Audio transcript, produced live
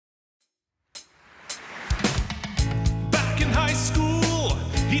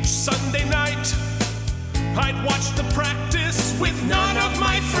Sunday night, I'd watch the practice with none of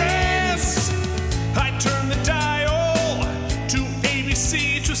my friends. I'd turn the dial to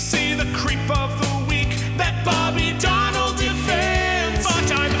ABC to see the creep of the week that Bobby Donald defends. But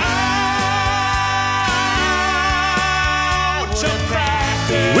I'm out of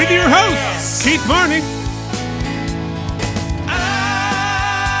practice. With your host, Keith Marney.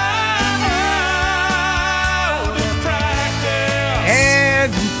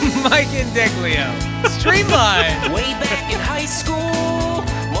 Mike Indeglio. Streamline. Way back in high school,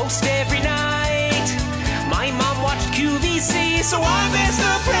 most every night, my mom watched QVC, so I missed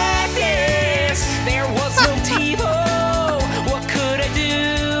the practice. There was no TiVo. What could I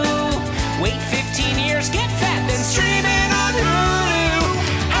do? Wait 15 years, get fat, then stream it on Hulu.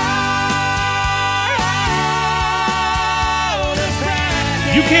 Out of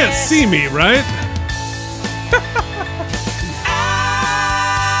practice. You can't see me, right?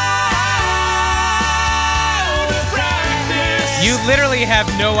 You literally have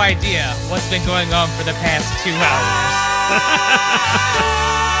no idea what's been going on for the past 2 hours.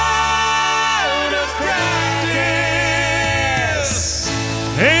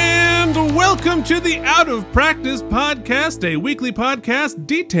 And welcome to the Out of Practice podcast, a weekly podcast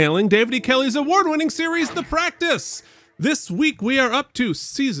detailing David E. Kelley's award-winning series, The Practice. This week we are up to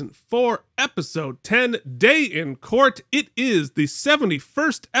Season 4, Episode 10, Day in Court. It is the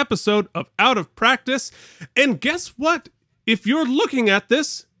 71st episode of Out of Practice. And guess what? If you're looking at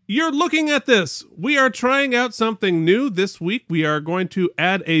this, you're looking at this. We are trying out something new this week. We are going to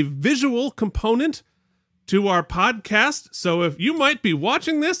add a visual component to our podcast. So if you might be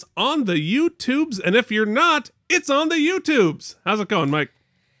watching this on the YouTubes, and if you're not, it's on the YouTubes. How's it going, Mike?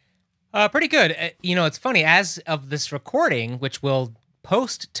 Pretty good. You know, it's funny, as of this recording, which we'll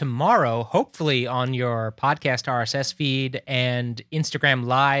post tomorrow, hopefully on your podcast RSS feed and Instagram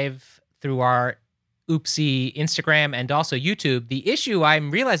Live through our Oopsie Instagram and also YouTube. The issue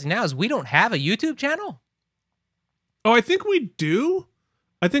I'm realizing now is we don't have a YouTube channel. Oh, I think we do.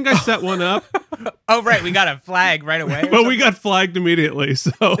 I think I set one up. Oh, right. We got a flag right away. Well, we got flagged immediately.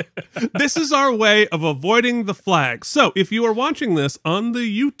 So this is our way of avoiding the flag. So if you are watching this on the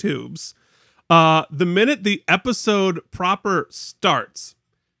YouTubes, the minute the episode proper starts,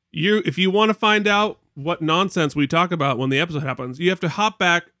 if you want to find out what nonsense we talk about when the episode happens, you have to hop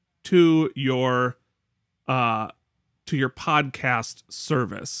back to your podcast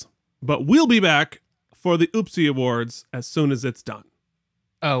service. But we'll be back for the Oopsie Awards as soon as it's done.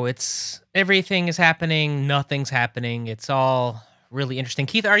 Oh, everything is happening, nothing's happening. It's all really interesting.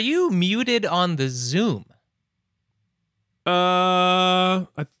 Keith, are you muted on the Zoom? I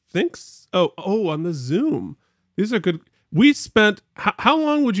think so. Oh, on the Zoom. These are good. We spent, how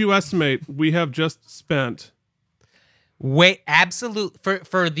long would you estimate we have just spent? Wait, absolute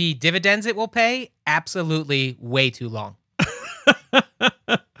for the dividends it will pay, absolutely way too long.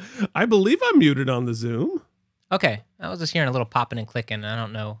 I believe I'm muted on the Zoom. Okay, I was just hearing a little popping and clicking. I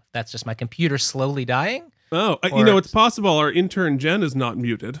don't know if that's just my computer slowly dying. Oh, you know, it's possible our intern Jen is not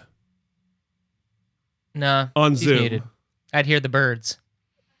muted. No, on she's Zoom. Muted. I'd hear the birds.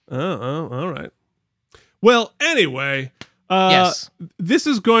 Oh, all right. Well, anyway, yes, this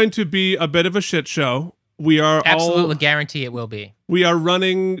is going to be a bit of a shit show. We are absolutely guarantee it will be. We are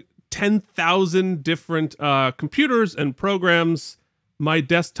running 10,000 different computers and programs. My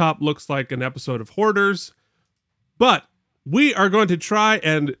desktop looks like an episode of Hoarders. But we are going to try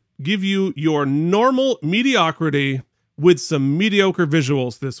and give you your normal mediocrity with some mediocre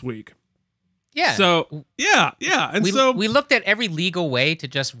visuals this week. Yeah. So, yeah. And we looked at every legal way to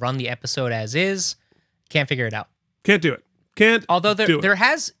just run the episode as is. Can't figure it out. Can't do it. Can't. Although there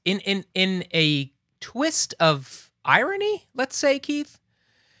has, in a twist of irony, let's say, Keith,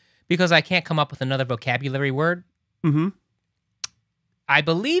 because I can't come up with another vocabulary word. Mm-hmm. I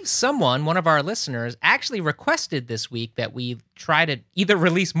believe one of our listeners, actually requested this week that we try to either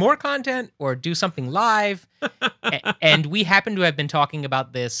release more content or do something live. And we happen to have been talking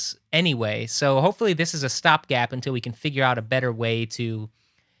about this anyway. So hopefully this is a stopgap until we can figure out a better way to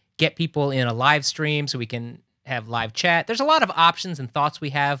get people in a live stream so we can have live chat. There's a lot of options and thoughts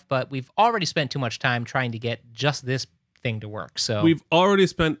we have, but we've already spent too much time trying to get just this thing to work. So we've already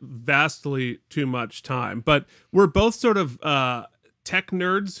spent vastly too much time, but we're both sort of tech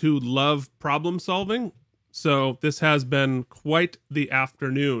nerds who love problem solving. So this has been quite the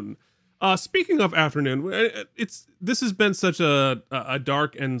afternoon. Speaking of afternoon, this has been such a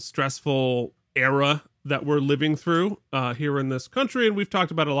dark and stressful era that we're living through here in this country, and we've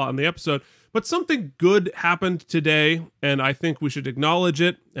talked about it a lot in the episode. But something good happened today, and I think we should acknowledge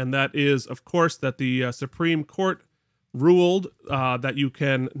it, and that is, of course, that the Supreme Court ruled that you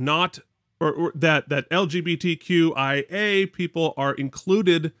can not, or that LGBTQIA people are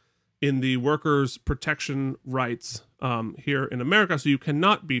included in the workers' protection rights here in America. So you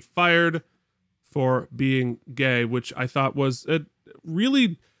cannot be fired for being gay, which I thought was a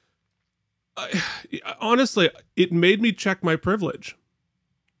really, honestly, it made me check my privilege.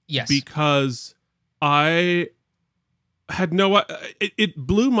 Yes. Because I had it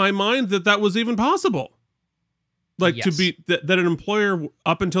blew my mind that was even possible. Like, yes. to be that an employer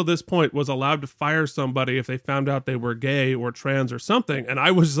up until this point was allowed to fire somebody if they found out they were gay or trans or something. And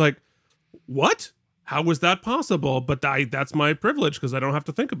I was like, what? How was that possible? But that's my privilege because I don't have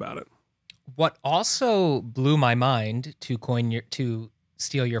to think about it. What also blew my mind, to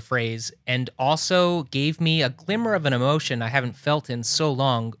steal your phrase, and also gave me a glimmer of an emotion I haven't felt in so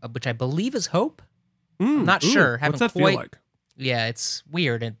long, which I believe is hope. I'm not sure. What's that feel like? Yeah, it's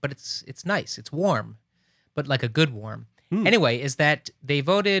weird, but it's nice. It's warm, but like a good warm. Anyway, is that they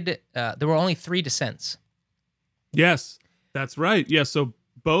voted, there were only 3 dissents. Yes, that's right. Yeah, so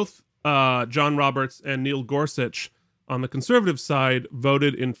both John Roberts and Neil Gorsuch on the conservative side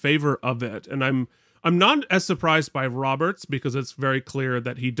voted in favor of it. And I'm not as surprised by Roberts because it's very clear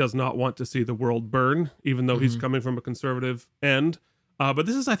that he does not want to see the world burn, even though he's coming from a conservative end. But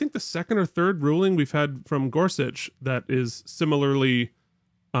this is, I think, the second or third ruling we've had from Gorsuch that is similarly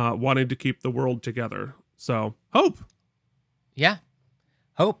wanting to keep the world together. So, hope. Yeah,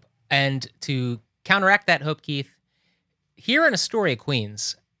 hope. And to counteract that hope, Keith, here in Astoria,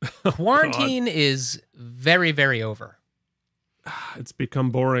 Queens, quarantine is very, very over. It's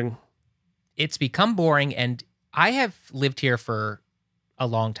become boring. It's become boring, and I have lived here for a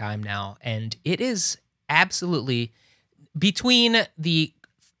long time now, and it is absolutely, between the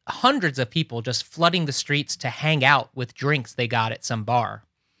hundreds of people just flooding the streets to hang out with drinks they got at some bar.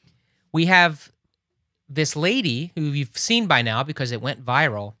 We have this lady who you've seen by now because it went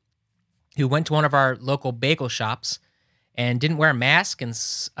viral, who went to one of our local bagel shops and didn't wear a mask, and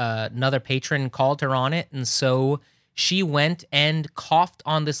another patron called her on it, and so she went and coughed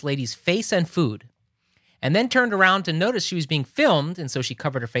on this lady's face and food, and then turned around to notice she was being filmed, and so she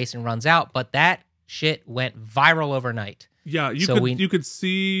covered her face and runs out, but that shit went viral overnight. Yeah, you could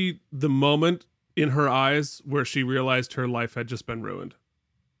see the moment in her eyes where she realized her life had just been ruined.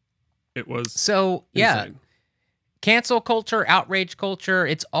 It was so insane. Yeah. Cancel culture, outrage culture,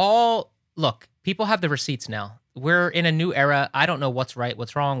 it's all, look, people have the receipts now. We're in a new era. I don't know what's right,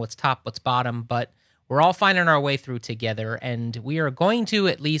 what's wrong, what's top, what's bottom, but we're all finding our way through together, and we are going to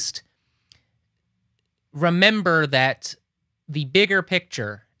at least remember that the bigger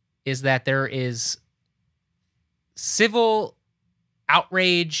picture is that there is civil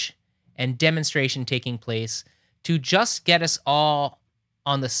outrage and demonstration taking place to just get us all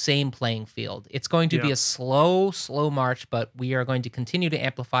on the same playing field. It's going to be a slow, slow march, but we are going to continue to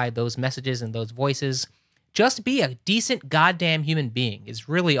amplify those messages and those voices. Just be a decent goddamn human being is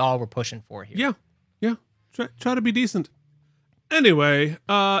really all we're pushing for here. Yeah. Try to be decent. Anyway,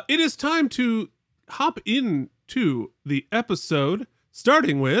 it is time to hop into the episode,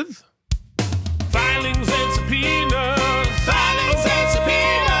 starting with filings and subpoenas, filings and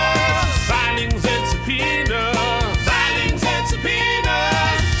subpoenas, filings and subpoenas, filings and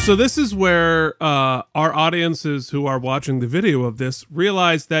subpoenas. So this is where our audiences who are watching the video of this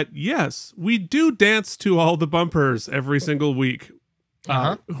realize that, yes, we do dance to all the bumpers every single week.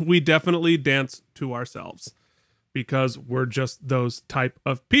 We definitely dance to ourselves because we're just those type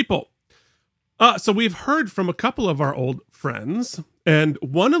of people. So we've heard from a couple of our old friends, and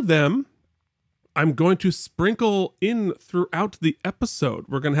one of them I'm going to sprinkle in throughout the episode.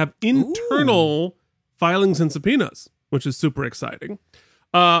 We're going to have internal filings and subpoenas, which is super exciting.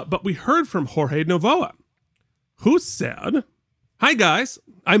 But we heard from Jorge Novoa, who said, "Hi guys,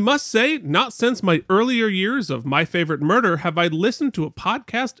 I must say, not since my earlier years of My Favorite Murder have I listened to a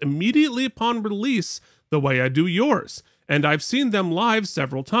podcast immediately upon release the way I do yours, and I've seen them live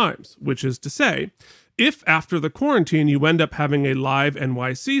several times, which is to say, if after the quarantine you end up having a live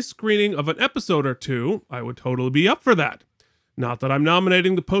NYC screening of an episode or two, I would totally be up for that. Not that I'm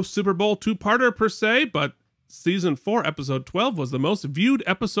nominating the post-Super Bowl two-parter per se, but Season 4, Episode 12 was the most viewed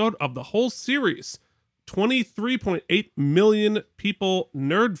episode of the whole series. 23.8 million people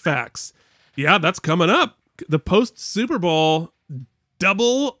nerd facts. Yeah, that's coming up. The post-Super Bowl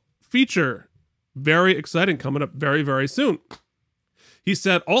double feature. Very exciting, coming up very, very soon." He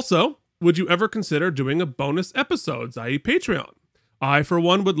said, "Also, would you ever consider doing a bonus episodes, i.e. Patreon? I, for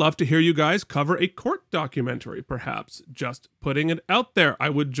one, would love to hear you guys cover a court documentary, perhaps. Just putting it out there. I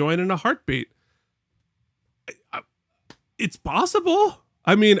would join in a heartbeat." It's possible.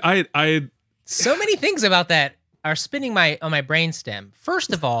 I mean, I so many things about that. are spinning on my brainstem.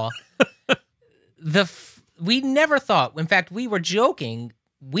 First of all, we never thought, in fact, we were joking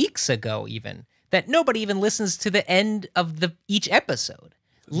weeks ago even, that nobody even listens to the end of each episode,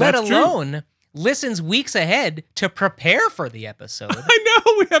 let alone listens weeks ahead to prepare for the episode. I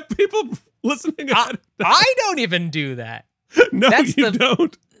know, we have people listening ahead. I don't even do that. No, you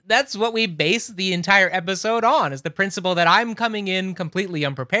don't. That's what we base the entire episode on, is the principle that I'm coming in completely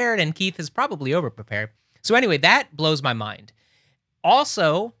unprepared and Keith is probably overprepared. So anyway, that blows my mind.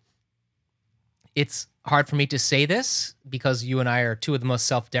 Also, it's hard for me to say this because you and I are two of the most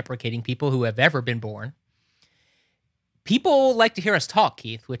self-deprecating people who have ever been born. People like to hear us talk,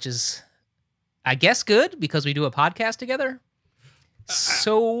 Keith, which is, I guess, good because we do a podcast together.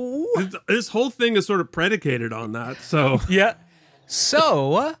 So this whole thing is sort of predicated on that. So yeah.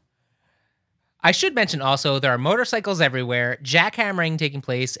 So I should mention also there are motorcycles everywhere, jackhammering taking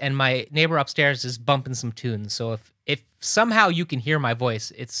place, and my neighbor upstairs is bumping some tunes. So if somehow you can hear my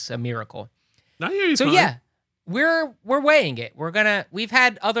voice, it's a miracle. I hear you. So fine. yeah, we're weighing it. We've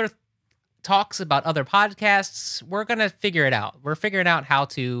had other talks about other podcasts. We're gonna figure it out. We're figuring out how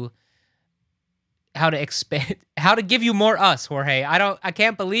to expand, how to give you more us, Jorge. I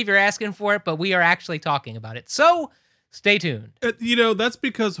can't believe you're asking for it, but we are actually talking about it. So stay tuned. That's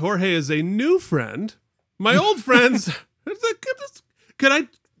because Jorge is a new friend. My old friends, could I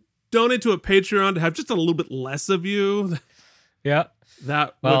donate to a Patreon to have just a little bit less of you? Yeah.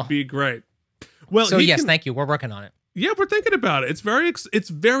 That would be great. Well, so yes, thank you. We're working on it. Yeah, we're thinking about it. It's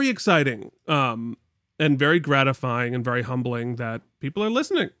very exciting, and very gratifying and very humbling that people are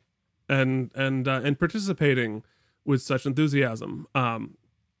listening and participating with such enthusiasm. All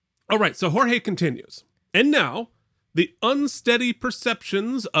right, so Jorge continues. And now, the unsteady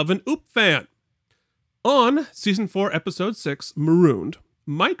perceptions of an OOP fan. On Season 4, Episode 6, Marooned,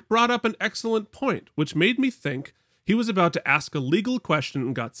 Mike brought up an excellent point, which made me think he was about to ask a legal question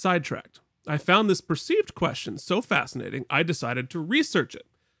and got sidetracked. I found this perceived question so fascinating, I decided to research it.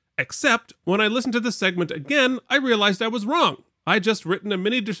 Except, when I listened to the segment again, I realized I was wrong. I just written a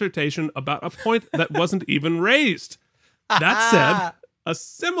mini dissertation about a point that wasn't even raised. That said, a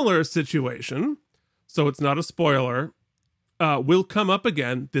similar situation, so it's not a spoiler, will come up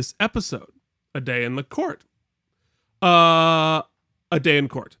again this episode, A Day in Court,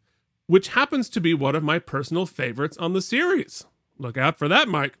 which happens to be one of my personal favorites on the series. Look out for that,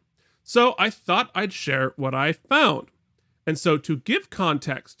 Mike. So I thought I'd share what I found. And so to give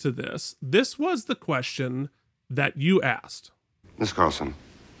context to this was the question that you asked. Miss Carlson.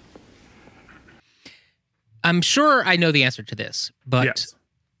 I'm sure I know the answer to this, but yes.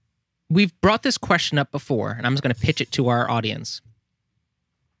 We've brought this question up before, and I'm just going to pitch it to our audience.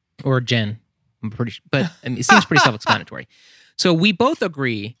 Or Jen. I'm pretty sure, but I mean, it seems pretty self-explanatory. So we both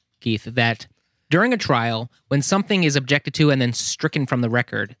agree, Keith, that during a trial, when something is objected to and then stricken from the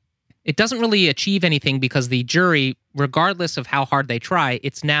record, it doesn't really achieve anything because the jury, regardless of how hard they try,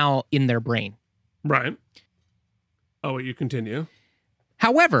 it's now in their brain. Right. Oh, you continue.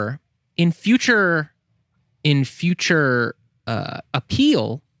 However, in future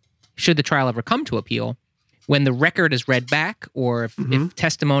appeal, should the trial ever come to appeal, when the record is read back or if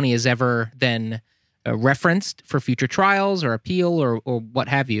testimony is ever then referenced for future trials or appeal or what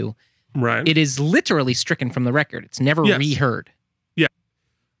have you, right, it is literally stricken from the record. It's never reheard. Yeah.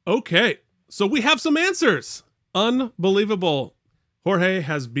 Okay. So we have some answers. Unbelievable. Jorge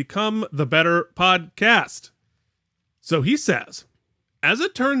has become the better podcast. So he says, as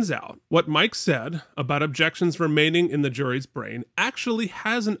it turns out, what Mike said about objections remaining in the jury's brain actually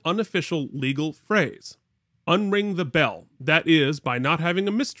has an unofficial legal phrase. Unring the bell. That is, by not having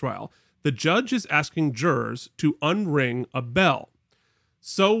a mistrial, the judge is asking jurors to unring a bell.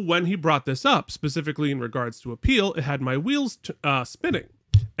 So when he brought this up, specifically in regards to appeal, it had my wheels spinning.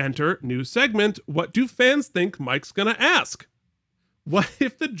 Enter new segment. What do fans think Mike's gonna ask? What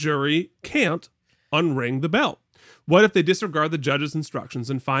if the jury can't unring the bell? What if they disregard the judge's instructions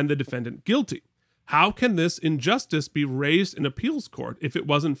and find the defendant guilty? How can this injustice be raised in appeals court if it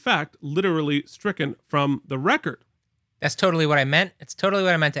was in fact literally stricken from the record? That's totally what I meant. It's totally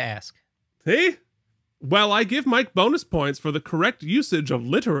what I meant to ask. See? Well, I give Mike bonus points for the correct usage of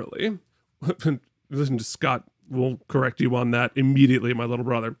literally. Listen to Scott. We'll correct you on that immediately, my little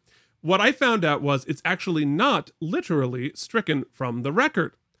brother. What I found out was it's actually not literally stricken from the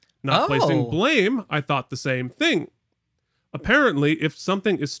record. Not placing blame, I thought the same thing. Apparently, if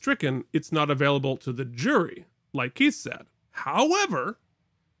something is stricken, it's not available to the jury, like Keith said. However,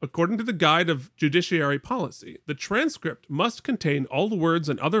 according to the Guide of Judiciary Policy, the transcript must contain all the words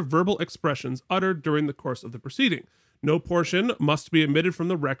and other verbal expressions uttered during the course of the proceeding. No portion must be omitted from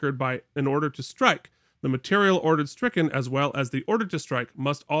the record in order to strike. The material ordered stricken, as well as the order to strike,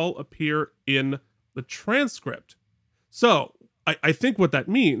 must all appear in the transcript. So I think what that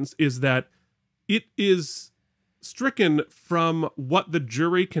means is that it is stricken from what the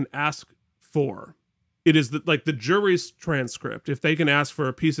jury can ask for. It is like the jury's transcript. If they can ask for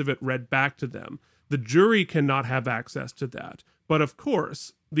a piece of it read back to them, the jury cannot have access to that. But of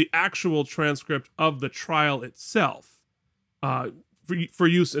course, the actual transcript of the trial itself, for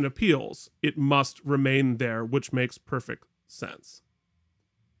use in appeals, it must remain there, which makes perfect sense.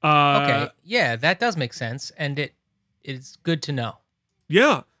 Okay, yeah, that does make sense, and it's good to know.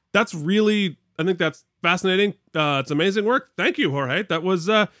 Yeah, that's really, I think that's fascinating. It's amazing work. Thank you, Jorge. That was,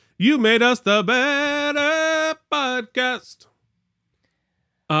 you made us the better podcast.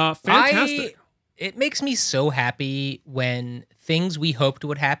 Fantastic. It makes me so happy when things we hoped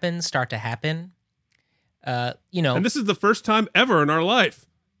would happen start to happen. And this is the first time ever in our life.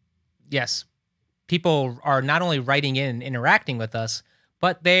 Yes. People are not only writing in and interacting with us,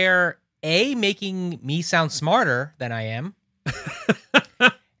 but they're making me sound smarter than I am,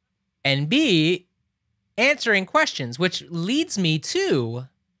 and B, answering questions, which leads me to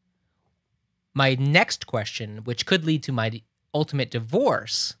my next question, which could lead to my ultimate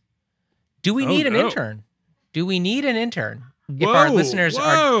divorce. Do we need an intern? Do we need an intern if our listeners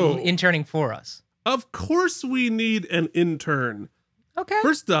are interning for us? Of course we need an intern. Okay.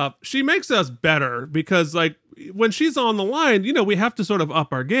 First off, she makes us better because, like, when she's on the line, we have to sort of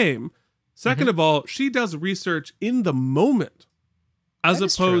up our game. Second of all, she does research in the moment as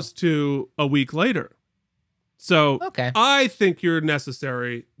opposed to a week later. So I think you're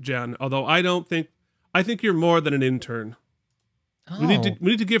necessary, Jen, although I think you're more than an intern. Oh. We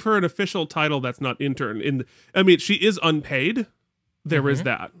need to give her an official title that's not intern. She is unpaid. There is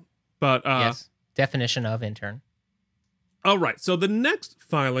that. But yes. Definition of intern. All right. So the next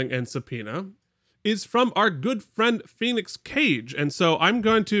filing and subpoena is from our good friend Phoenix Cage. And so I'm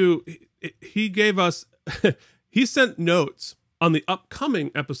going to, he gave us, he sent notes on the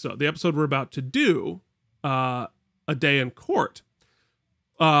upcoming episode, the episode we're about to do, A Day in Court.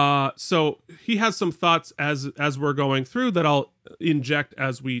 So he has some thoughts as we're going through that I'll inject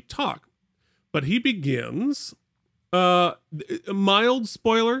as we talk. But he begins, a mild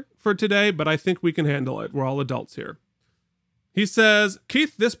spoiler for today, but I think we can handle it. We're all adults here. He says,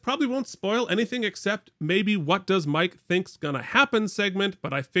 Keith, this probably won't spoil anything except maybe what does Mike think's gonna happen segment,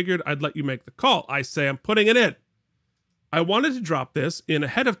 but I figured I'd let you make the call. I say I'm putting it in. I wanted to drop this in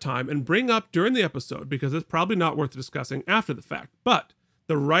ahead of time and bring up during the episode because it's probably not worth discussing after the fact, but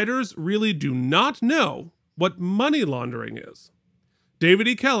the writers really do not know what money laundering is. David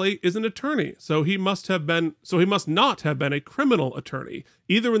E. Kelley is an attorney, so he must not have been a criminal attorney,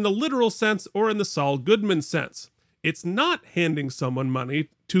 either in the literal sense or in the Saul Goodman sense. It's not handing someone money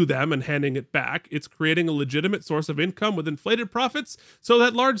to them and handing it back. It's creating a legitimate source of income with inflated profits so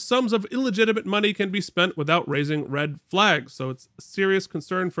that large sums of illegitimate money can be spent without raising red flags. So it's a serious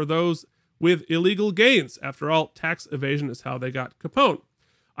concern for those with illegal gains. After all, tax evasion is how they got Capone.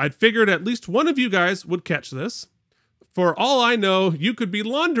 I'd figured at least one of you guys would catch this. For all I know, you could be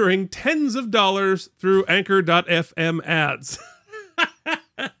laundering tens of dollars through Anchor.fm ads.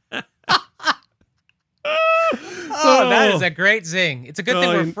 Oh, that is a great zing. It's a good thing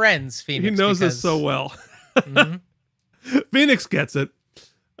we're friends, Phoenix. He knows us so well. Phoenix gets it.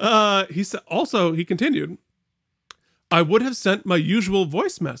 He continued, I would have sent my usual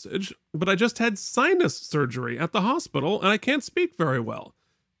voice message, but I just had sinus surgery at the hospital and I can't speak very well.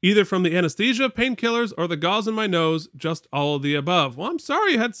 Either from the anesthesia, painkillers, or the gauze in my nose, just all of the above. Well, I'm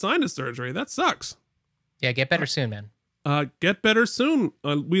sorry you had sinus surgery. That sucks. Yeah, get better soon, man. Get better soon.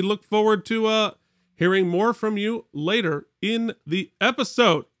 We look forward to hearing more from you later in the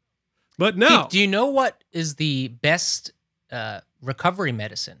episode. But now, Keith, do you know what is the best recovery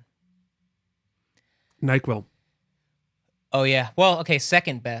medicine? NyQuil. Oh, yeah. Well, okay,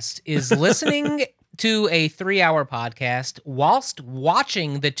 second best is listening to a 3-hour podcast whilst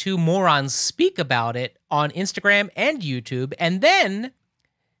watching the two morons speak about it on Instagram and YouTube, and then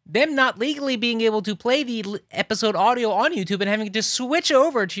them not legally being able to play the episode audio on YouTube and having to switch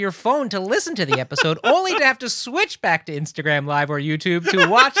over to your phone to listen to the episode, only to have to switch back to Instagram Live or YouTube to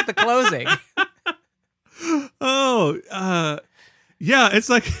watch the closing. Yeah, it's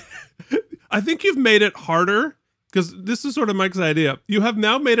like, I think you've made it harder, because this is sort of Mike's idea. You have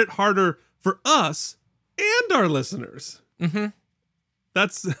now made it harder for us and our listeners. Mm-hmm.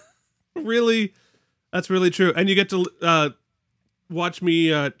 That's really true. And you get to watch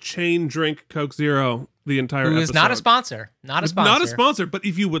me chain drink Coke Zero the entire episode. Who is not a sponsor. Not a sponsor. Not a sponsor, but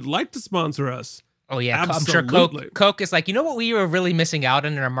if you would like to sponsor us, Oh yeah, I'm sure Absolutely. Coke is like, you know what we were really missing out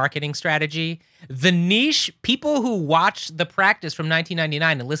on in our marketing strategy? The niche people who watch The Practice from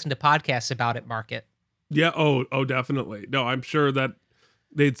 1999 and listen to podcasts about it market. Yeah. Oh, definitely. No, I'm sure that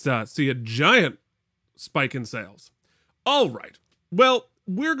they'd see a giant spike in sales. All right. Well,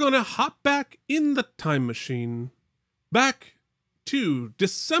 we're going to hop back in the time machine back to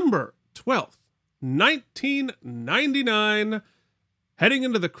December 12th, 1999, heading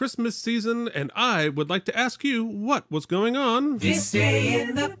into the Christmas season, and I would like to ask you what was going on This day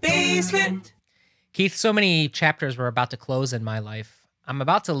in the basement. Keith, so many chapters were about to close in my life. I'm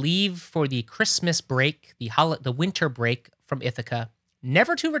about to leave for the Christmas break, the winter break from Ithaca,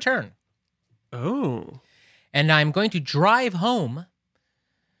 never to return. Oh. And I'm going to drive home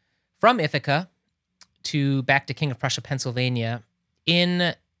from Ithaca back to King of Prussia, Pennsylvania,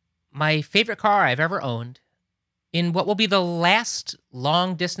 in my favorite car I've ever owned, in what will be the last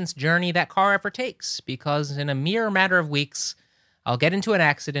long-distance journey that car ever takes, because in a mere matter of weeks, I'll get into an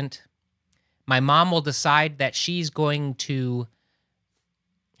accident. My mom will decide that she's going to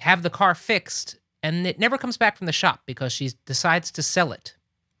have the car fixed, and it never comes back from the shop because she decides to sell it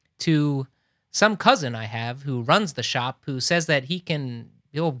to some cousin I have who runs the shop, who says that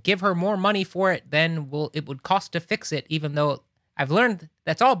he'll give her more money for it than it would cost to fix it, even though I've learned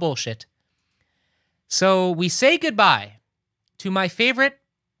that's all bullshit. So we say goodbye to my favorite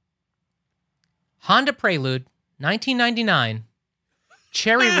Honda Prelude, 1999,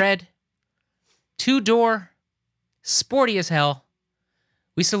 cherry red, 2-door, sporty as hell.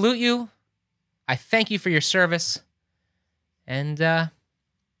 We salute you. I thank you for your service. And I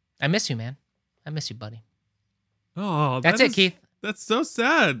miss you, man. I miss you, buddy. Oh, That's it, Keith. That's so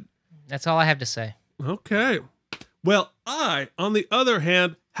sad. That's all I have to say. Okay. Well, I, on the other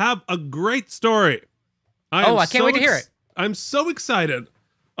hand, have a great story. I can't wait to hear it. I'm so excited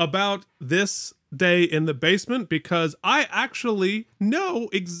about this day in the basement because I actually know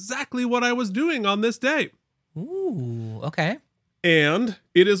exactly what I was doing on this day. Ooh, okay. And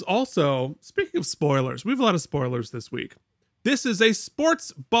it is also, speaking of spoilers, we have a lot of spoilers this week. This is a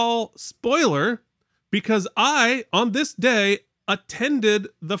sports ball spoiler because I, on this day, attended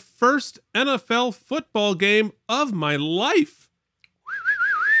the first NFL football game of my life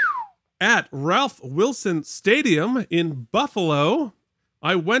at Ralph Wilson Stadium in Buffalo.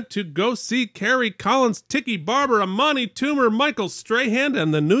 I went to go see Kerry Collins, Tiki Barber, Amani Toomer, Michael Strahan,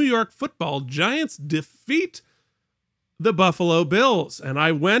 and the New York Football Giants defeat the Buffalo Bills. And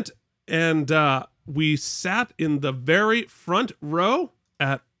I went and we sat in the very front row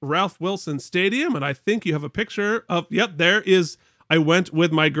at Ralph Wilson Stadium. And I think you have a picture of, yep, there is. I went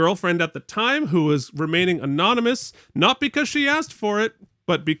with my girlfriend at the time, who was remaining anonymous, not because she asked for it,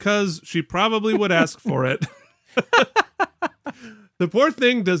 but because she probably would ask for it. The poor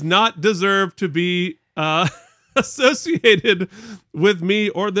thing does not deserve to be associated with me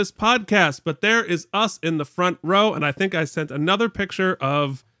or this podcast, but there is us in the front row, and I think I sent another picture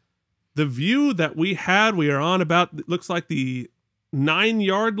of the view that we had. We are on about, it looks like the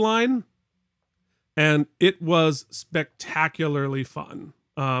 9-yard line, and it was spectacularly fun.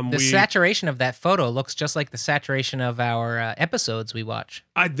 The saturation of that photo looks just like the saturation of our episodes we watch.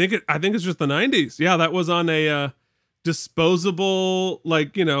 I think it's just the 90s. Yeah, that was on a disposable,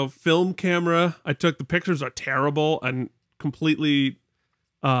 like, film camera. I took the pictures, are terrible and completely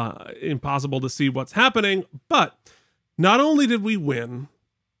impossible to see what's happening. But not only did we win,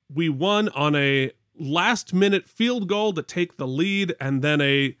 we won on a last-minute field goal to take the lead, and then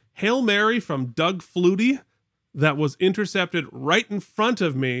a Hail Mary from Doug Flutie that was intercepted right in front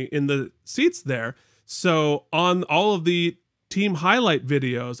of me in the seats there. So on all of the team highlight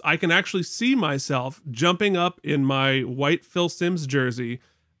videos, I can actually see myself jumping up in my white Phil Simms jersey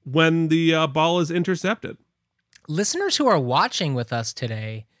when the ball is intercepted. Listeners who are watching with us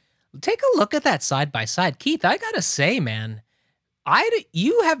today, take a look at that side by side. Keith, I gotta say, man,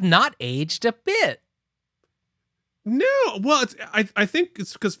 you have not aged a bit. No, well, I think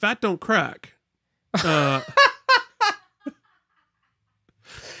it's because fat don't crack.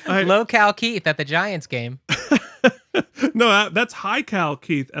 Low cal Keith at the Giants game. No, that's high cal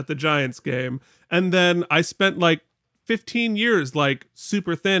Keith at the Giants game. And then I spent like 15 years like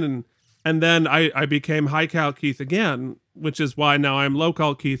super thin, and then I became high cal Keith again, which is why now I'm low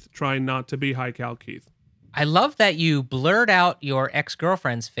cal Keith, trying not to be high cal Keith. I love that you blurred out your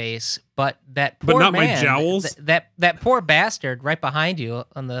ex-girlfriend's face, but that poor but not man, my jowls. That poor bastard right behind you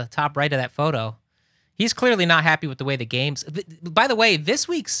on the top right of that photo. He's clearly not happy with the way the game's... By the way, this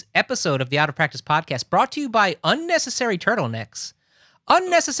week's episode of the Out of Practice podcast brought to you by Unnecessary Turtlenecks.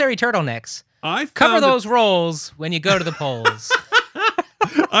 Unnecessary Turtlenecks. Cover those rolls when you go to the polls.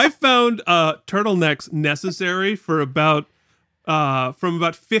 I found turtlenecks necessary for about from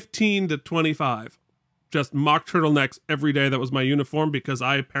about 15 to 25. Just mock turtlenecks every day. That was my uniform because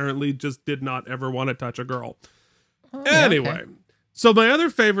I apparently just did not ever want to touch a girl. Anyway, so my other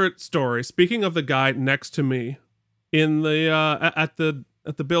favorite story, speaking of the guy next to me in the at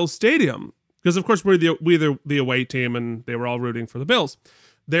the Bills stadium, because of course we're the away team and they were all rooting for the Bills.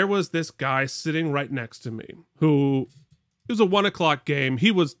 There was this guy sitting right next to me who, it was a 1 o'clock game.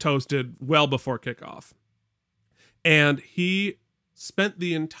 He was toasted well before kickoff. And he spent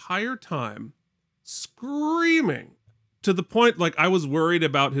the entire time screaming to the point like I was worried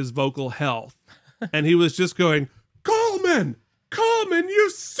about his vocal health. And he was just going, Coleman, you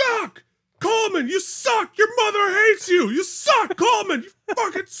suck. Coleman, you suck. Your mother hates you. You suck, Coleman. You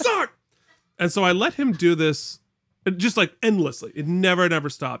fucking suck. And so I let him do this just like endlessly. It never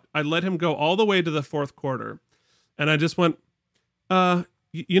stopped. I let him go all the way to the fourth quarter. And I just went,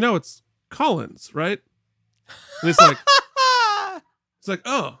 you know, it's Collins, right? And it's like,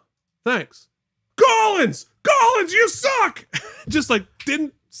 oh, thanks. Collins, you suck. Just like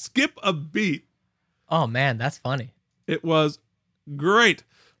didn't skip a beat. Oh man, that's funny. It was great.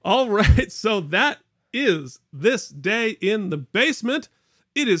 All right, so that is This Day in the Basement.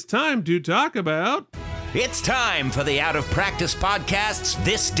 It is time to talk about... It's time for the Out of Practice podcast's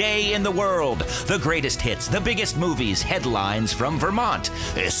This Day in the World. The greatest hits, the biggest movies, headlines from Vermont,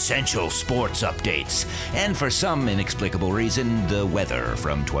 essential sports updates, and for some inexplicable reason, the weather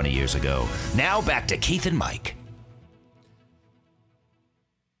from 20 years ago. Now back to Keith and Mike.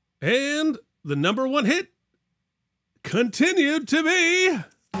 And the number one hit continued to be...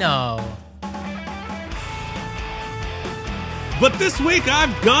 No. But this week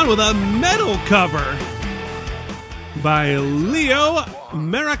I've gone with a metal cover by Leo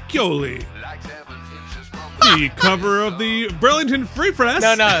Maracchioli. The cover of the Burlington Free Press.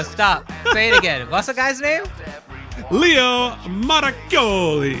 No, stop. Say it again. What's the guy's name? Leo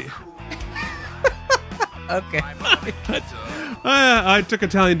Maracchioli. Okay. I took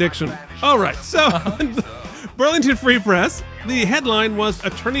Italian diction. All right, so Burlington Free Press, the headline was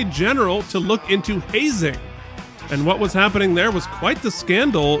Attorney General to look into hazing. And what was happening there was quite the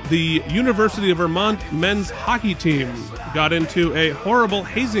scandal. The University of Vermont men's hockey team got into a horrible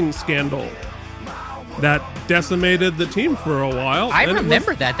hazing scandal that decimated the team for a while. I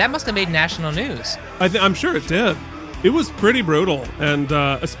remember that. That must have made national news. I'm sure it did. It was pretty brutal, and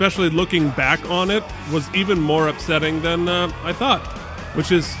especially looking back on it was even more upsetting than I thought,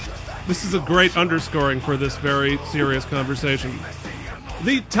 this is a great underscoring for this very serious conversation.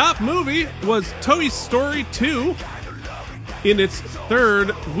 The top movie was Toy Story 2 in its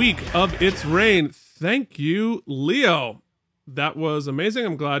third week of its reign. Thank you, Leo. That was amazing.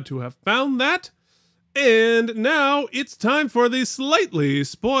 I'm glad to have found that. And now it's time for the slightly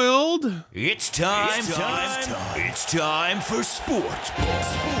spoiled... It's time for sports ball.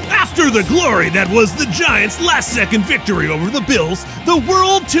 After the glory that was the Giants' last-second victory over the Bills, the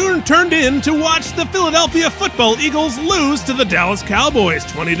world turned in to watch the Philadelphia Football Eagles lose to the Dallas Cowboys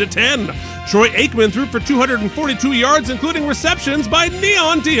 20-10. Troy Aikman threw for 242 yards, including receptions by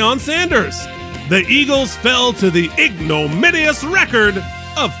Neon Deion Sanders. The Eagles fell to the ignominious record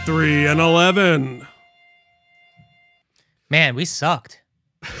of 3-11. Man, we sucked.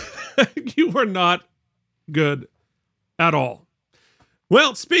 You were not good at all.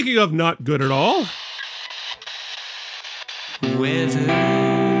 Well, speaking of not good at all... Weather.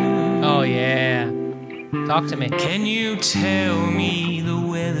 Oh, yeah. Talk to me. Can you tell me the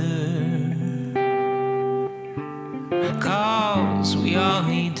weather? 'Cause we all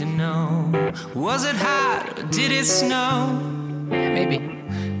need to know. Was it hot or did it snow? Maybe.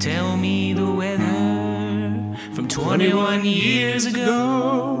 Tell me the weather from 21 years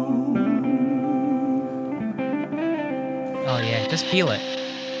ago. Oh, yeah. Just feel it.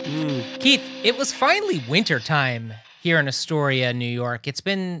 Keith, it was finally winter time here in Astoria, New York. It's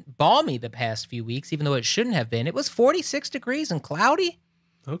been balmy the past few weeks, even though it shouldn't have been. It was 46 degrees and cloudy.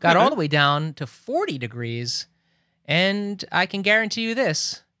 Okay. Got all the way down to 40 degrees. And I can guarantee you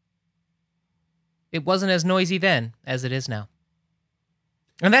this. It wasn't as noisy then as it is now.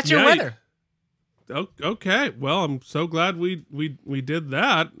 And that's your weather. Okay. Well, I'm so glad we did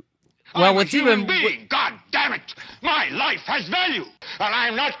that. Well, I'm with a human you being. God damn it! My life has value, and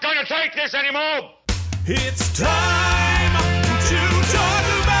I'm not going to take this anymore. It's time to talk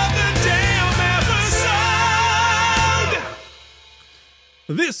about the damn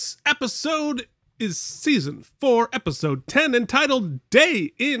episode. This episode is Season 4, Episode 10, entitled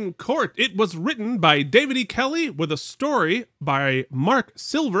Day in Court. It was written by David E. Kelly with a story by Mark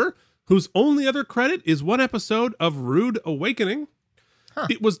Silver, whose only other credit is one episode of Rude Awakening.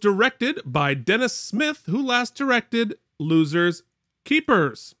 It was directed by Dennis Smith, who last directed Losers,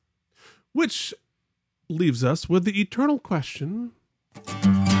 Keepers. Which leaves us with the eternal question.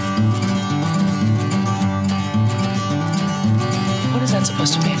 What is that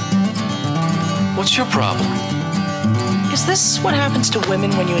supposed to mean? What's your problem? Is this what happens to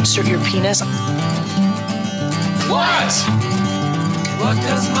women when you insert your penis? What? What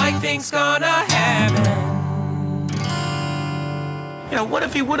does Mike think's gonna happen? You know, what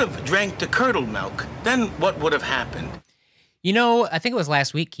if he would have drank the curdled milk? Then what would have happened? You know, I think it was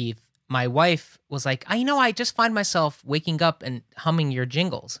last week, Keith. My wife was like, I just find myself waking up and humming your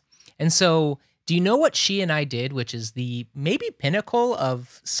jingles. And so, do you know what she and I did, which is the maybe pinnacle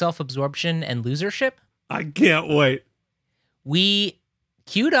of self-absorption and losership? I can't wait. We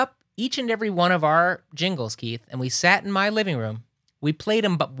queued up each and every one of our jingles, Keith, and we sat in my living room. We played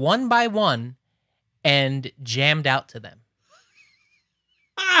them one by one and jammed out to them.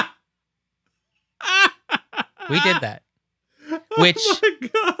 We did that. Which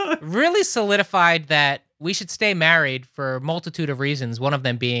really solidified that we should stay married for a multitude of reasons. One of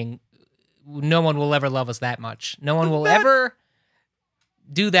them being no one will ever love us that much. No one will ever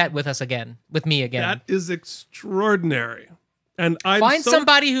do that with us again, with me again. That is extraordinary. And Find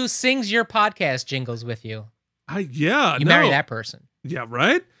somebody who sings your podcast jingles with you. You marry that person. Yeah,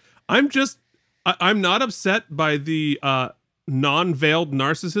 right? I'm not upset by the non-veiled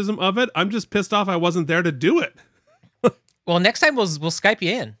narcissism of it. I'm just pissed off I wasn't there to do it. Well, next time we'll Skype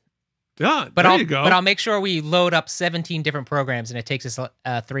you in. Yeah, but there you go. But I'll make sure we load up 17 different programs, and it takes us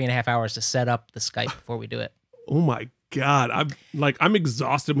 3.5 hours to set up the Skype before we do it. Oh my God, I'm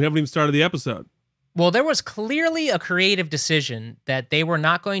exhausted. We haven't even started the episode. Well, there was clearly a creative decision that they were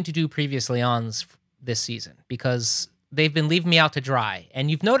not going to do previously ons this season because they've been leaving me out to dry. And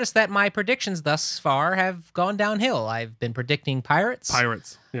you've noticed that my predictions thus far have gone downhill. I've been predicting pirates.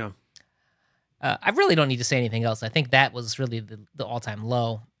 Pirates, yeah. I really don't need to say anything else. I think that was really the all-time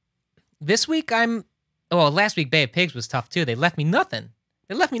low. This week, last week, Bay of Pigs was tough, too. They left me nothing.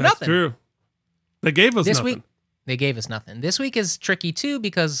 That's nothing. That's true. They gave us this nothing. Week, they gave us nothing. This week is tricky, too,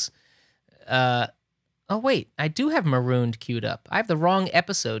 because... oh, wait. I do have Marooned queued up. I have the wrong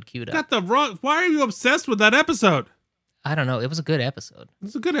episode queued up. Why are you obsessed with that episode? I don't know. It was a good episode. It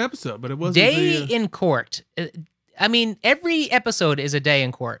was a good episode, but it wasn't Day in Court. I mean, every episode is a day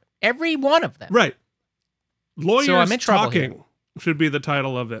in court. Every one of them. Right. Lawyers so I'm in trouble Talking here. Should be the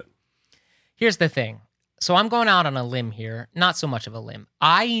title of it. Here's the thing. So I'm going out on a limb here. Not so much of a limb.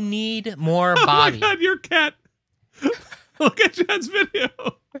 I need more Bobby. Oh my God, your cat. Look at Jed's video.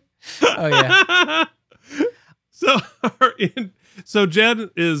 Oh, yeah. So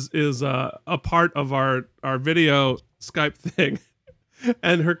Jed is a part of our video Skype thing,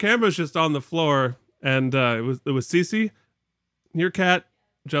 and her camera's just on the floor, and it was Cece. Your cat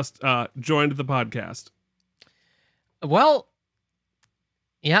just joined the podcast. Well,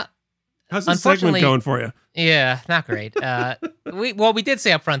 yeah. How's the segment going for you? Yeah, not great. We did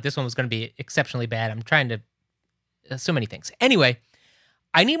say up front this one was going to be exceptionally bad. I'm trying to so many things. Anyway,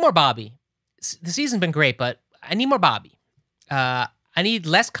 I need more Bobby. The season's been great, but I need more Bobby. I need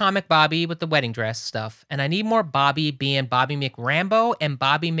less comic Bobby with the wedding dress stuff, and I need more Bobby being Bobby McRambo and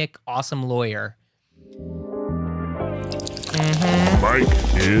Bobby McAwesome Lawyer. Mike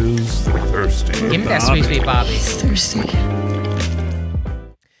is thirsty. Give me that sweet, sweet Bobby. Thirsty.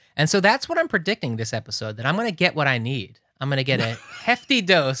 And so that's what I'm predicting this episode, that I'm going to get what I need. I'm going to get a hefty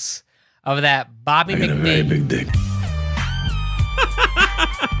dose of that Bobby McD. A very big dick.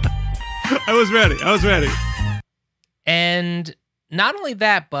 I was ready. And not only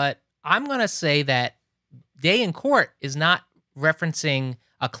that, but I'm going to say that Day in Court is not referencing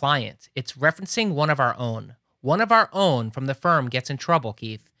a client. It's referencing one of our own. One of our own from the firm gets in trouble,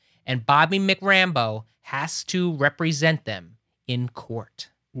 Keith, and Bobby McRambo has to represent them in court.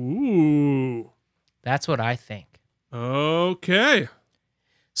 Ooh. That's what I think. Okay.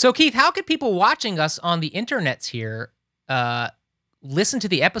 So, Keith, how could people watching us on the internets here listen to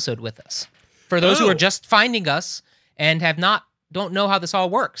the episode with us? For those who are just finding us and don't know how this all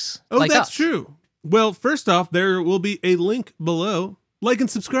works. Oh, like that's us. true. Well, first off, there will be a link below. Like and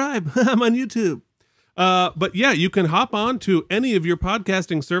subscribe. I'm on YouTube. But yeah, you can hop on to any of your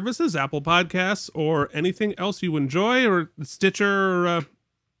podcasting services, Apple Podcasts or anything else you enjoy, or Stitcher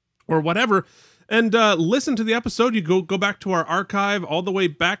or whatever, and listen to the episode. You go back to our archive all the way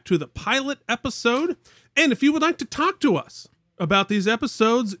back to the pilot episode. And if you would like to talk to us about these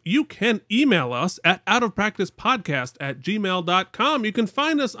episodes, you can email us at outofpracticepodcast@gmail.com. You can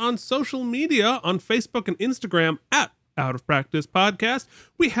find us on social media on Facebook and Instagram at Out of Practice Podcast.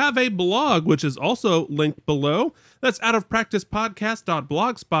 We have a blog, which is also linked below. That's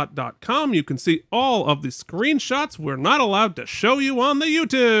outofpracticepodcast.blogspot.com. You can see all of the screenshots we're not allowed to show you on the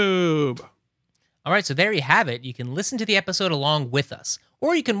YouTube. All right, so there you have it. You can listen to the episode along with us,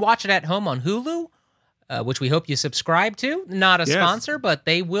 or you can watch it at home on Hulu, which we hope you subscribe to. Not a sponsor, but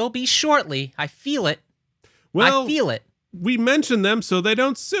they will be shortly. I feel it. Well, I feel it. We mention them so they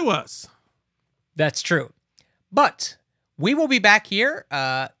don't sue us. That's true. But we will be back here.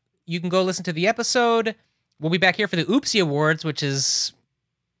 You can go listen to the episode. We'll be back here for the Oopsie Awards, which is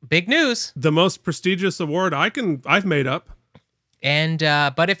big news. The most prestigious award I've made up. And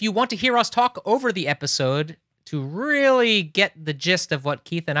but if you want to hear us talk over the episode to really get the gist of what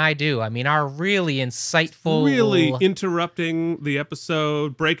Keith and I do, I mean, our really insightful, really interrupting the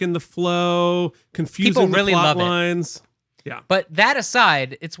episode, breaking the flow, confusing people the really plot love lines. It. Yeah. But that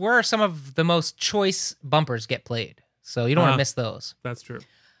aside, it's where some of the most choice bumpers get played. So you don't want to miss those. That's true.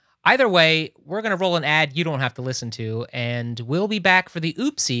 Either way, we're going to roll an ad you don't have to listen to, and we'll be back for the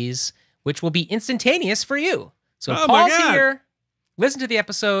Oopsies, which will be instantaneous for you. So pause here, listen to the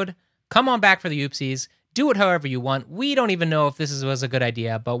episode, come on back for the Oopsies, do it however you want. We don't even know if this was a good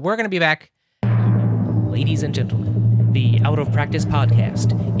idea, but we're going to be back. Ladies and gentlemen, the Out of Practice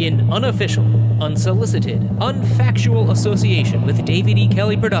Podcast, in unofficial, unsolicited, unfactual association with David E.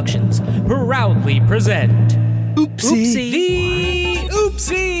 Kelly Productions, proudly present... Oopsie. The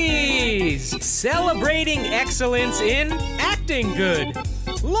Oopsies! Celebrating excellence in acting good,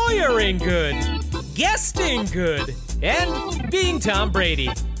 lawyering good, guesting good, and being Tom Brady.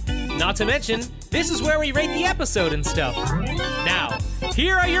 Not to mention, this is where we rate the episode and stuff. Now,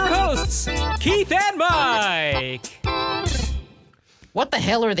 here are your hosts, Keith and Mike! What the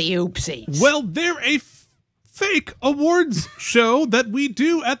hell are the Oopsies? Well, they're a fake awards show that we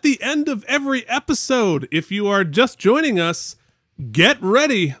do at the end of every episode. If you are just joining us, get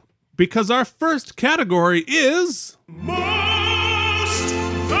ready, because our first category is... Most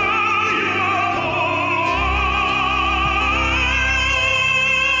valuable.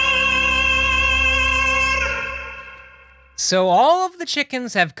 So all of the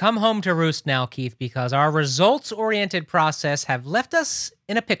chickens have come home to roost now, Keith, because our results-oriented process have left us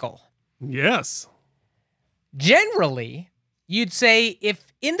in a pickle. Yes. Generally, you'd say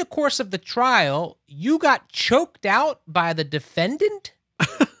if in the course of the trial you got choked out by the defendant,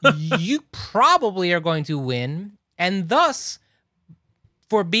 you probably are going to win, and thus,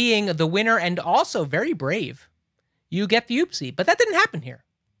 for being the winner and also very brave, you get the oopsie. But that didn't happen here.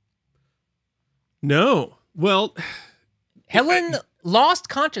 No. Well, Helen lost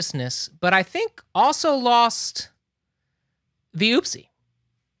consciousness, but I think also lost the oopsie.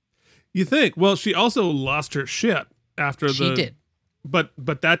 You think? Well, she also lost her shit after the... She did. But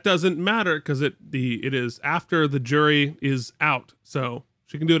that doesn't matter because it is after the jury is out, so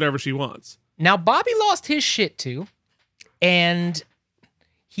she can do whatever she wants. Now, Bobby lost his shit too, and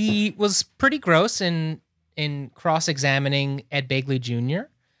he was pretty gross in cross-examining Ed Begley Jr.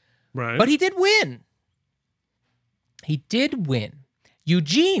 Right. But he did win. He did win.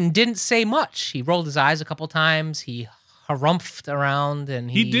 Eugene didn't say much. He rolled his eyes a couple times. He harumphed around,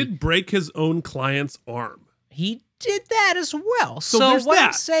 and he did break his own client's arm. He did that as well. So what that.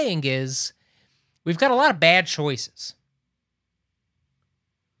 I'm saying is, we've got a lot of bad choices.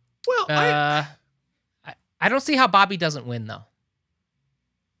 Well, I don't see how Bobby doesn't win, though.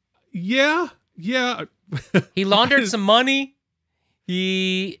 Yeah. He laundered some money.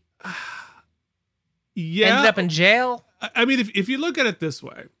 He ended up in jail. I mean, if you look at it this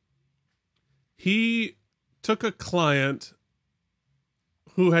way, he took a client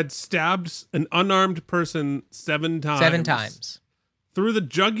who had stabbed an unarmed person 7 times. 7 times. Through the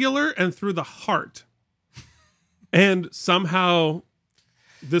jugular and through the heart. And somehow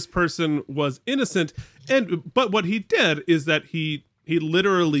this person was innocent. But what he did is that he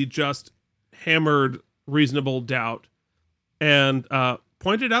literally just hammered reasonable doubt and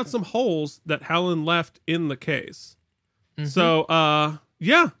pointed out some holes that Helen left in the case. Mm-hmm. So,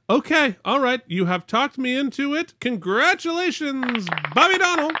 yeah, okay, all right. You have talked me into it. Congratulations, Bobby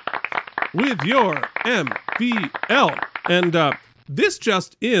Donnell, with your MVL. And this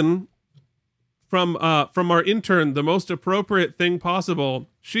just in from our intern, the most appropriate thing possible.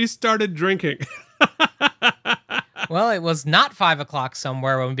 She started drinking. Well, it was not 5 o'clock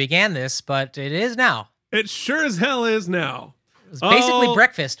somewhere when we began this, but it is now. It sure as hell is now. It was basically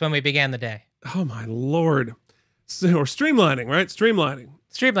breakfast when we began the day. Oh, my Lord. So we're streamlining, right?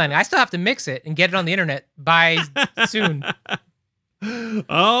 Streamlining. I still have to mix it and get it on the internet by soon.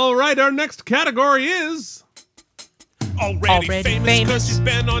 All right, our next category is... Already famous because you've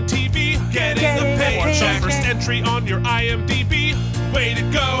been on TV. Getting the pay. Watch your first entry on your IMDb. Way to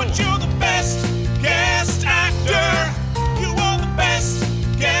go. But you're the best guest actor. You are the best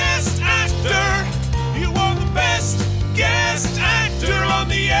guest actor. You are the best guest actor on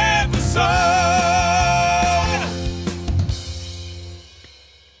the episode.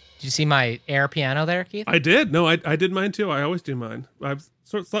 Did you see my air piano there, Keith? I did. No, I did mine too. I always do mine. I'm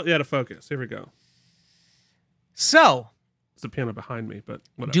sort of slightly out of focus. Here we go. So, it's the piano behind me, but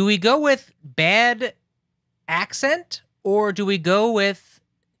whatever. Do we go with bad accent or do we go with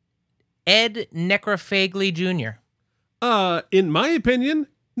Ed Necrophagly Jr.? In my opinion,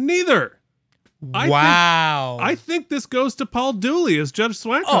 neither. I think this goes to Paul Dooley as Judge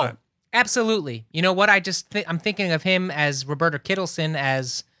Swackline. Oh, absolutely. You know what? I'm thinking of him as Roberta Kittleson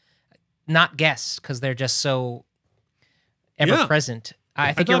as not guests because they're just so ever present.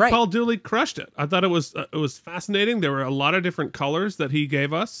 I think you're right. Paul Dooley crushed it. I thought it was fascinating. There were a lot of different colors that he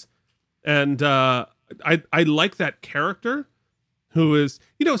gave us, and I like that character, who is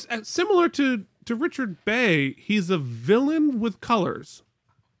similar to Richard Bay. He's a villain with colors,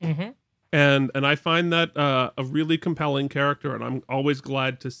 and I find that a really compelling character, and I'm always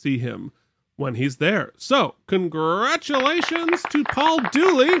glad to see him when he's there. So congratulations to Paul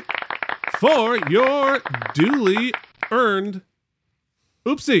Dooley for your duly earned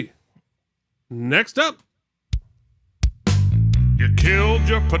oopsie. Next up. You killed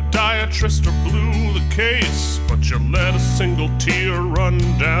your podiatrist or blew the case, but you let a single tear run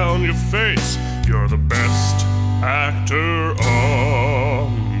down your face. You're the best actor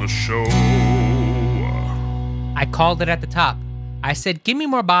on the show. I called it at the top. I said, give me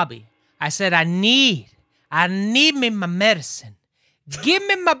more Bobby. I said, I need me my medicine. Give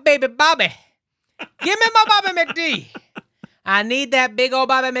me my baby Bobby. Give me my Bobby McD. I need that big old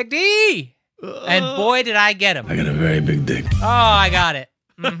Bobby McD. And boy, did I get him. I got a very big dick. Oh, I got it.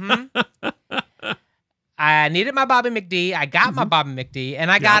 I needed my Bobby McD. I got my Bobby McD,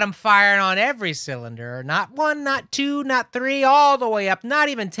 and I got him firing on every cylinder. Not 1, not 2, not 3, all the way up. Not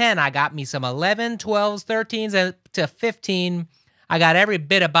even 10. I got me some 11, 12s, 13s, and to 15. I got every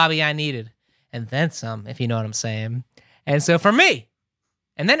bit of Bobby I needed. And then some, if you know what I'm saying. And so for me,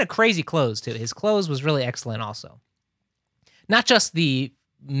 and then a crazy close, too. His close was really excellent also. Not just the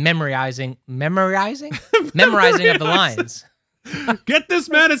memorizing of the lines. Get this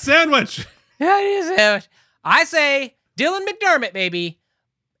man a sandwich. I say Dylan McDermott, baby.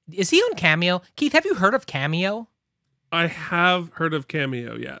 Is he on Cameo? Keith, have you heard of Cameo? I have heard of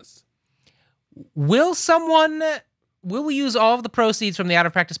Cameo, yes. Will we use all of the proceeds from the Out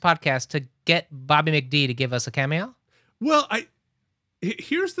of Practice podcast to get Bobby McD to give us a cameo? Well,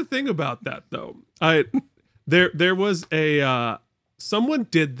 here's the thing about that, though. There was someone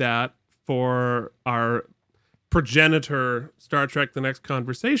did that for our progenitor Star Trek: The Next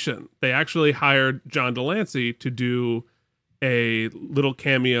Conversation. They actually hired John Delancey to do a little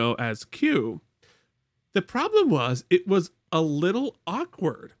cameo as Q. The problem was it was a little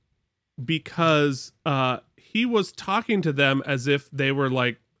awkward because he was talking to them as if they were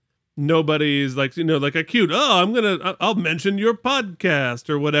like nobody's, like, like a cute, I'll mention your podcast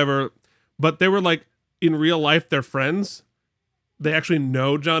or whatever. But they were like, in real life, they're friends. They actually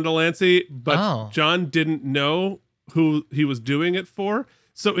know John Delancey, but John didn't know who he was doing it for.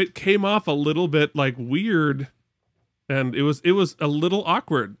 So it came off a little bit like weird, and it was a little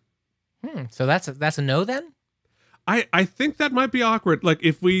awkward. So that's a no then? I think that might be awkward. Like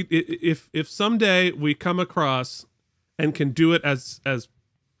if someday we come across and can do it as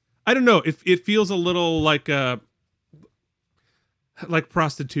I don't know, if it feels a little like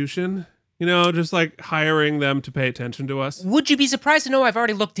prostitution. Just like hiring them to pay attention to us. Would you be surprised to know I've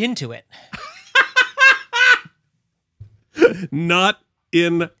already looked into it? Not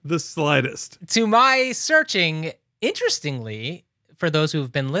in the slightest. To my searching, interestingly, for those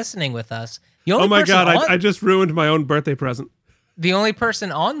who've been listening with us, the only person I just ruined my own birthday present. The only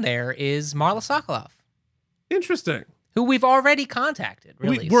person on there is Marla Sokoloff. Interesting. Who we've already contacted,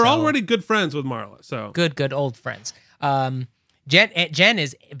 really. We're already good friends with Marla, so. Good old friends. Jen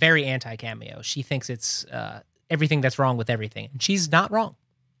is very anti-cameo. She thinks it's everything that's wrong with everything. And she's not wrong.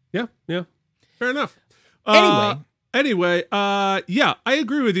 Yeah. Fair enough. Anyway, yeah, I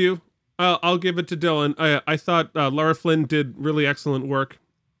agree with you. I'll give it to Dylan. I thought Laura Flynn did really excellent work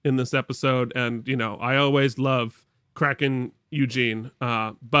in this episode. And, I always love cracking Eugene.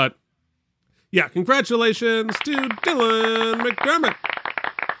 But, yeah, congratulations to Dylan McDermott.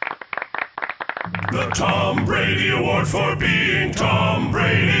 The Tom Brady Award for being Tom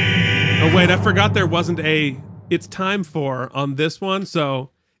Brady. Oh, wait, I forgot there wasn't a it's time for on this one. So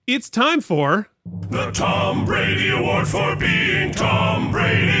It's time for the Tom Brady Award for being Tom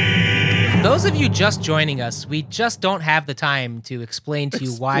Brady. Those of you just joining us, we just don't have the time to explain to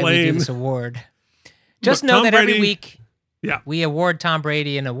you why we do this award. Just know that every week we award Tom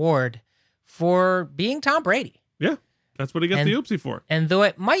Brady an award for being Tom Brady. Yeah, that's what he gets the oopsie for. And though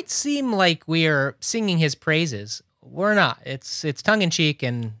it might seem like we are singing his praises, we're not. It's tongue-in-cheek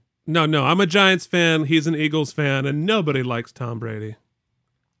and... No, I'm a Giants fan, he's an Eagles fan, and nobody likes Tom Brady.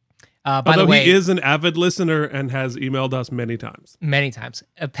 By the way, he is an avid listener and has emailed us many times. Many times.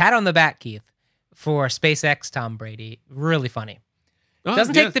 A pat on the back, Keith, for SpaceX Tom Brady. Really funny.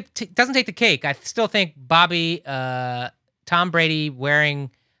 Doesn't take the cake. I still think Bobby, Tom Brady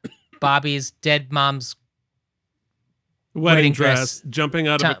wearing Bobby's dead mom's wedding dress, jumping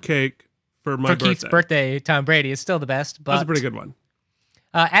out of a cake for birthday. Keith's birthday, Tom Brady is still the best. But that's a pretty good one.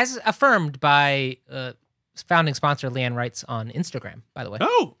 As affirmed by founding sponsor Leanne Wrights on Instagram, by the way.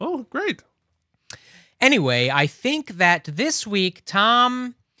 Oh, great. Anyway, I think that this week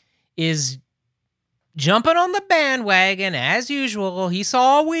Tom is jumping on the bandwagon as usual. He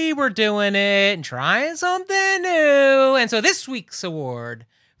saw we were doing it and trying something new. And so this week's award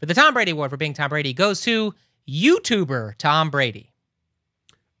for the Tom Brady Award for being Tom Brady goes to YouTuber Tom Brady.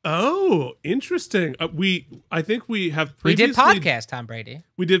 Oh, interesting. I think we have previously... We did podcast Tom Brady.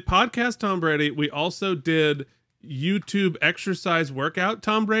 We did podcast Tom Brady. We also did YouTube exercise workout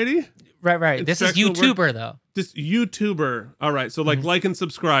Tom Brady. Right. This is YouTuber, though. This YouTuber. All right, so like and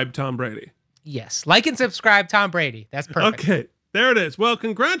subscribe Tom Brady. Yes, like and subscribe Tom Brady. That's perfect. Okay, there it is. Well,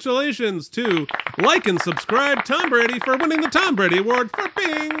 congratulations to like and subscribe Tom Brady for winning the Tom Brady Award for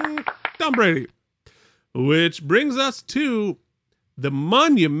being Tom Brady. Which brings us to the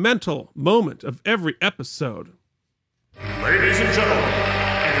monumental moment of every episode. Ladies and gentlemen,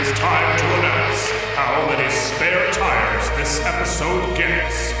 it is time to announce how many spare tires this episode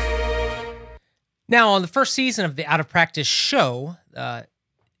gets. Now, on the first season of the Out of Practice show,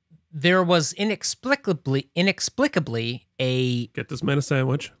 there was inexplicably a... Get this man a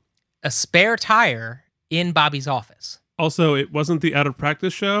sandwich. A spare tire in Bobby's office. Also, it wasn't the Out of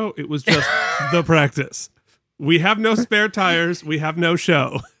Practice show. It was just the practice. We have no spare tires. We have no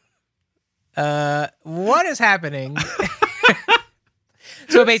show. What is happening?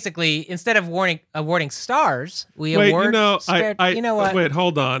 So basically, instead of awarding stars, we award spare... You know what? Wait,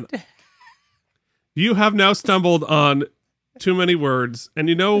 hold on. You have now stumbled on too many words. And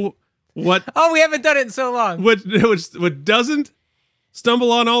you know what? Oh, we haven't done it in so long. What doesn't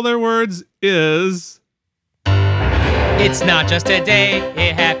stumble on all their words is... It's not just a day,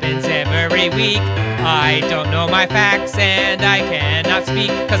 it happens every week. I don't know my facts and I cannot speak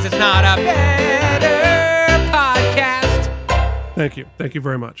because it's not a better podcast. Thank you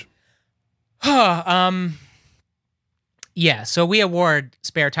very much. Yeah, so we award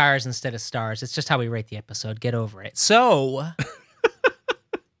spare tires instead of stars. It's just how we rate the episode. Get over it. So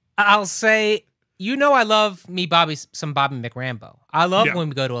I'll say, you know, I love some Bobby McRambo. I love when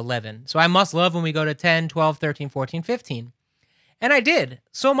we go to 11. So I must love when we go to 10, 12, 13, 14, 15. And I did.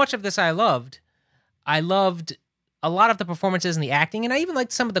 So much of this I loved. I loved a lot of the performances and the acting, and I even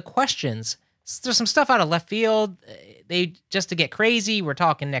liked some of the questions. There's some stuff out of left field. Just to get crazy, we're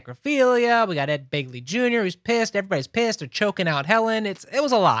talking necrophilia. We got Ed Begley Jr., who's pissed. Everybody's pissed. They're choking out Helen. It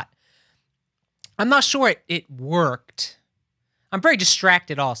was a lot. I'm not sure it worked. I'm very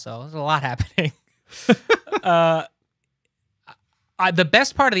distracted also. There's a lot happening. The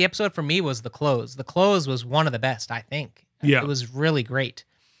best part of the episode for me was the close. The close was one of the best, I think. Yeah. It was really great.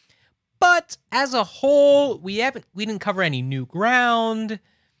 But as a whole, we didn't cover any new ground.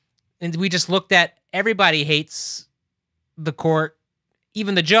 And we just looked at everybody hates the court,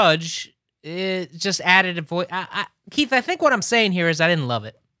 even the judge. It just added a voice. Keith, I think what I'm saying here is I didn't love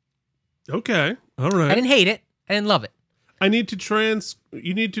it. Okay. All right. I didn't hate it. I didn't love it. You need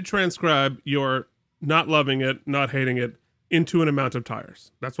to transcribe your not loving it, not hating it into an amount of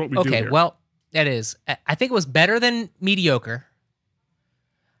tires. That's what we do here. Okay, well, that is. I think it was better than mediocre.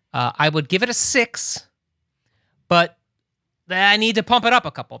 I would give it a 6, but I need to pump it up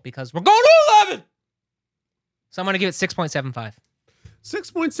a couple because we're going to 11. So I'm going to give it 6.75.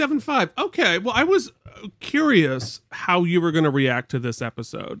 6.75. Okay. Well, I was curious how you were going to react to this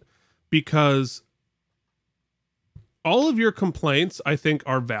episode because all of your complaints, I think,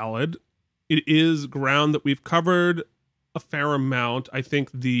 are valid. It is ground that we've covered a fair amount. I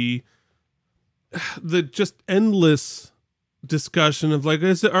think the just endless discussion of like,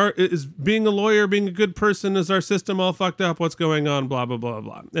 is being a lawyer, being a good person, is our system all fucked up? What's going on? Blah, blah, blah,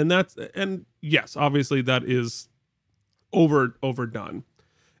 blah. And yes, obviously that is overdone.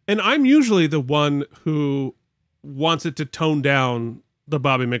 And I'm usually the one who wants it to tone down the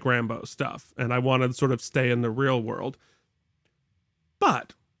Bobby McRambo stuff, and I wanted to sort of stay in the real world.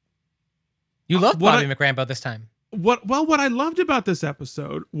 But you loved Bobby McRambo this time. What I loved about this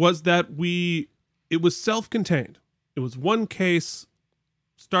episode was that it was self-contained. It was one case,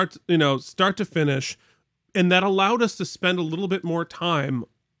 start to finish, and that allowed us to spend a little bit more time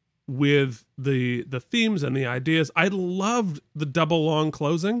with the themes and the ideas. I loved the double long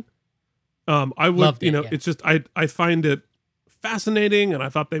closing. It's just I find it fascinating, and I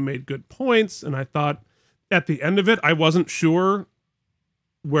thought they made good points, and I thought at the end of it I wasn't sure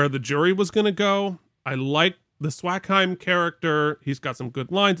where the jury was going to go. I like the Swackheim character. He's got some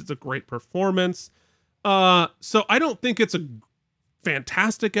good lines. It's a great performance. So I don't think it's a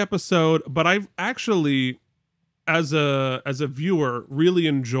fantastic episode, but I've actually, as a viewer, really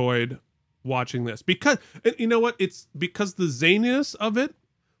enjoyed watching this because, you know what? It's because the zaniness of it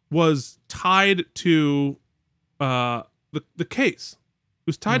was tied to the case. It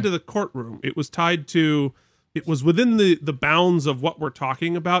was tied to the courtroom. It was tied to, it was within the bounds of what we're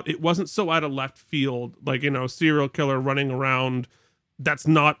talking about. It wasn't so out of left field, like, serial killer running around that's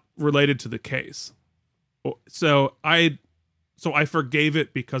not related to the case. So I forgave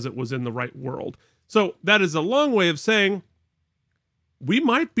it because it was in the right world. So that is a long way of saying we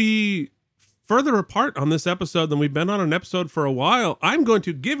might be further apart on this episode than we've been on an episode for a while. I'm going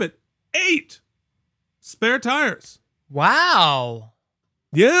to give it 8 spare tires. Wow.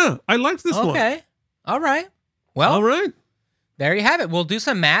 Yeah, I liked this one. Okay. All right. Well, all right. There you have it. We'll do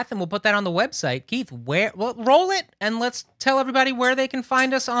some math and we'll put that on the website. Keith, roll it and let's tell everybody where they can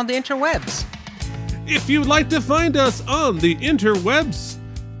find us on the interwebs. If you'd like to find us on the interwebs,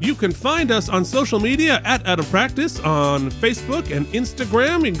 you can find us on social media at Out of Practice on Facebook and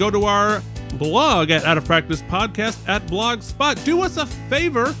Instagram. You can go to our blog at Out of Practice Podcast at Blogspot. Do us a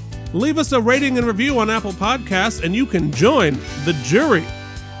favor, leave us a rating and review on Apple Podcasts, and you can join the jury.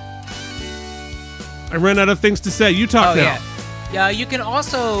 I ran out of things to say. You talk now. Yeah, you can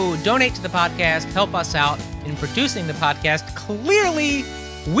also donate to the podcast, help us out in producing the podcast. Clearly,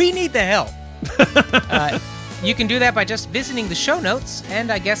 we need the help. You can do that by just visiting the show notes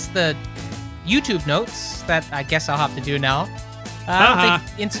and I guess the YouTube notes that I guess I'll have to do now. I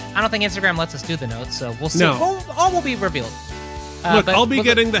don't think Instagram lets us do the notes, so we'll see. No. All will be revealed. Look, I'll be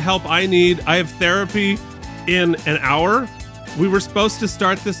getting the help I need. I have therapy in an hour. We were supposed to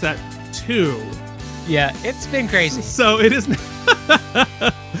start this at 2. Yeah, it's been crazy. So it is.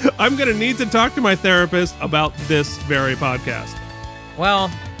 I'm going to need to talk to my therapist about this very podcast.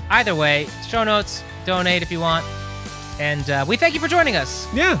 Well, either way, show notes, donate if you want, and we thank you for joining us.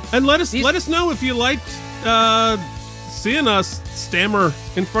 Yeah, and let us know if you liked seeing us stammer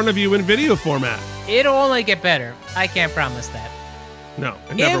in front of you in video format. It'll only get better. I can't promise that. No.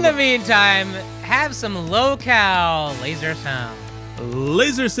 In the meantime, have some low-cal laser sound.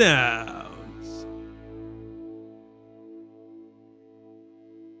 Laser sound.